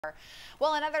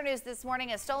Well, in other news this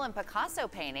morning, a stolen Picasso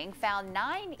painting found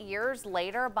 9 years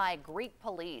later by Greek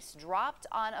police dropped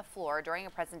on a floor during a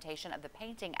presentation of the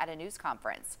painting at a news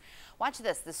conference. Watch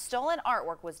this. The stolen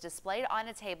artwork was displayed on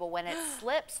a table when it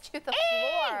slips to the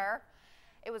floor.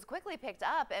 It was quickly picked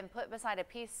up and put beside a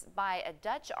piece by a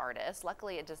Dutch artist.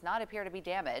 Luckily, it does not appear to be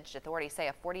damaged. Authorities say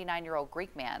a 49-year-old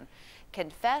Greek man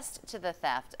confessed to the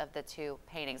theft of the two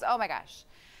paintings. Oh my gosh.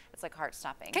 It's like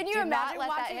heart-stopping. Can you Do imagine not let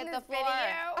watching that hit this the floor.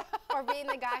 video or being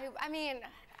the guy who, I mean,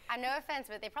 no offense,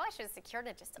 but they probably should have secured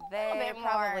it just a little bit more. They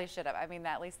probably should have. I mean,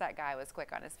 at least that guy was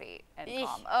quick on his feet and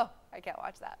calm. Oh, I can't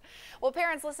watch that. Well,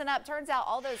 parents, listen up. Turns out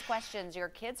all those questions your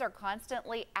kids are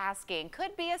constantly asking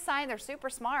could be a sign they're super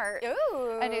smart.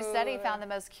 Ooh. A new study found the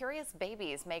most curious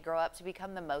babies may grow up to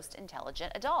become the most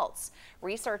intelligent adults.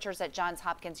 Researchers at Johns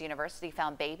Hopkins University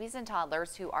found babies and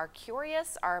toddlers who are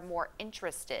curious are more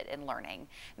interested in learning,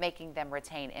 making them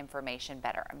retain information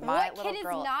better. What kid is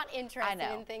not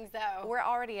interested in things, though? We're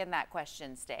already in that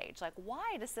question stage. Like,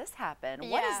 why does this happen?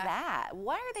 What is that?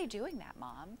 Why are they doing that,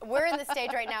 Mom? We're in the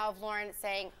stage right now of Lauren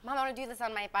saying, Mom, I want to do this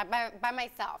on by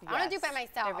myself. Yes. I want to do it by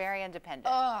myself. They're very independent.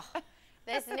 Ugh.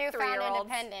 This newfound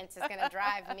independence is going to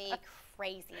drive me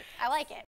crazy. I like it.